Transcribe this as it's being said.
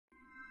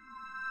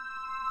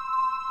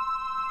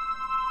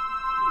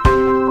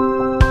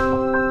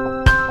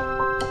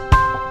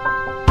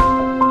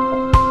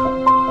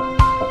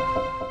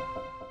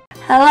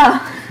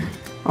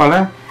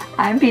Hola.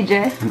 I'm PJ.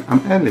 And I'm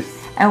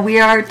Heidlas. And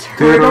we are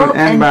Turtle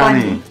and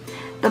Bunny.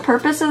 The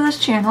purpose of this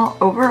channel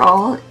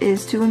overall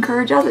is to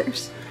encourage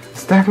others.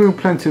 Stuff we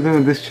plan to do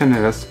in this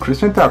channel is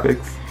Christian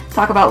topics,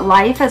 talk about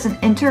life as an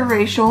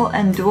interracial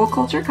and dual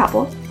culture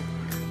couple,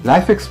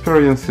 life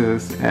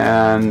experiences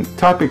and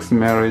topics,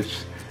 marriage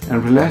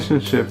and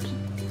relationships,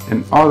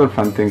 and other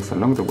fun things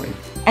along the way.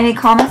 Any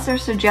comments or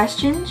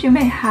suggestions you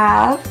may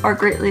have are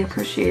greatly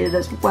appreciated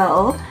as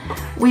well.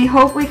 We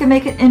hope we can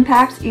make an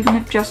impact, even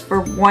if just for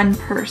one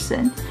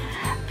person.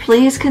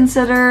 Please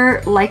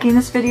consider liking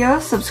this video,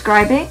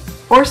 subscribing,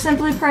 or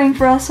simply praying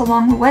for us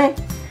along the way.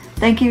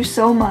 Thank you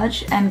so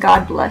much, and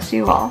God bless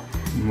you all.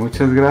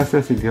 Muchas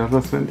gracias y Dios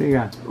los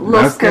bendiga.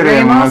 Los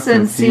queremos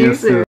and see you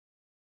soon.